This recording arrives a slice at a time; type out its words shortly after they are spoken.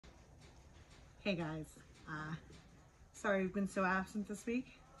Hey guys, sorry we've been so absent this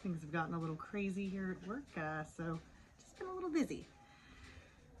week. Things have gotten a little crazy here at work, so just been a little busy.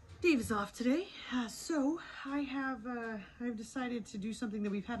 Dave is off today, so I've decided to do something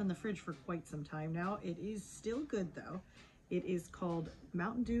that we've had in the fridge for quite some time now. It is still good though. It is called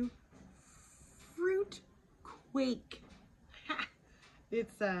Mountain Dew Fruit Quake.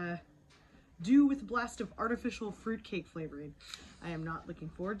 It's dew with a blast of artificial fruitcake flavoring. I am not looking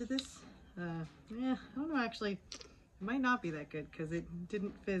forward to this. I don't know, actually, it might not be that good because it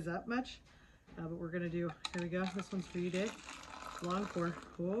didn't fizz up much, but we're gonna do, here we go, this one's for you, Dave. Long pour.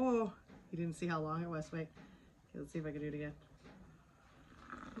 Oh, you didn't see how long it was. Wait, okay, let's see if I can do it again.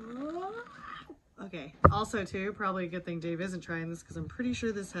 Oh. Okay, also too, probably a good thing Dave isn't trying this because I'm pretty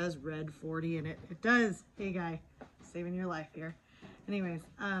sure this has red 40 in it. It does. Hey guy, saving your life here. Anyways,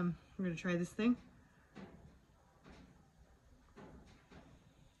 I'm gonna try this thing.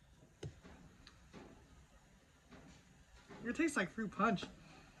 It tastes like fruit punch,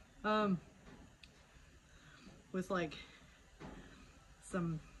 with like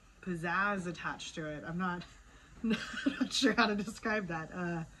some pizzazz attached to it. I'm not sure how to describe that.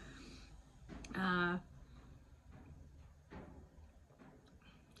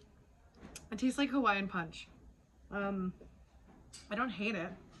 It tastes like Hawaiian punch. I don't hate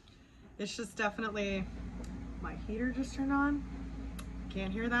it. It's just definitely, my heater just turned on.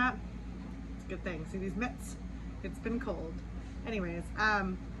 Can't hear that. It's a good thing. See these mitts? It's been cold. Anyways,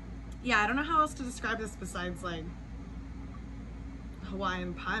 yeah, I don't know how else to describe this besides like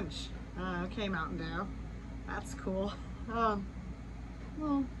Hawaiian punch. Okay, Mountain Dew. That's cool. Well,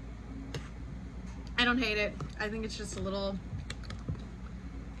 I don't hate it. I think it's just a little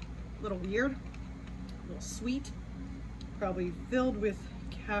weird, a little sweet, probably filled with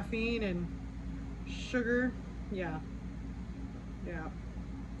caffeine and sugar. Yeah.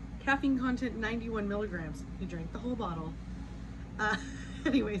 Caffeine content 91 milligrams. You drank the whole bottle.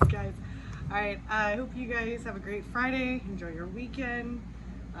 Anyways, guys. All right. I hope you guys have a great Friday. Enjoy your weekend.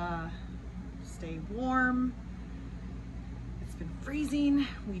 Stay warm. It's been freezing.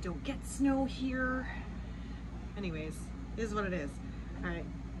 We don't get snow here. Anyways, it is what it is. All right.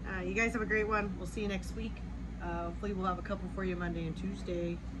 You guys have a great one. We'll see you next week. Hopefully we'll have a couple for you Monday and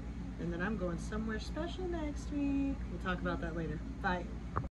Tuesday. And then I'm going somewhere special next week. We'll talk about that later. Bye.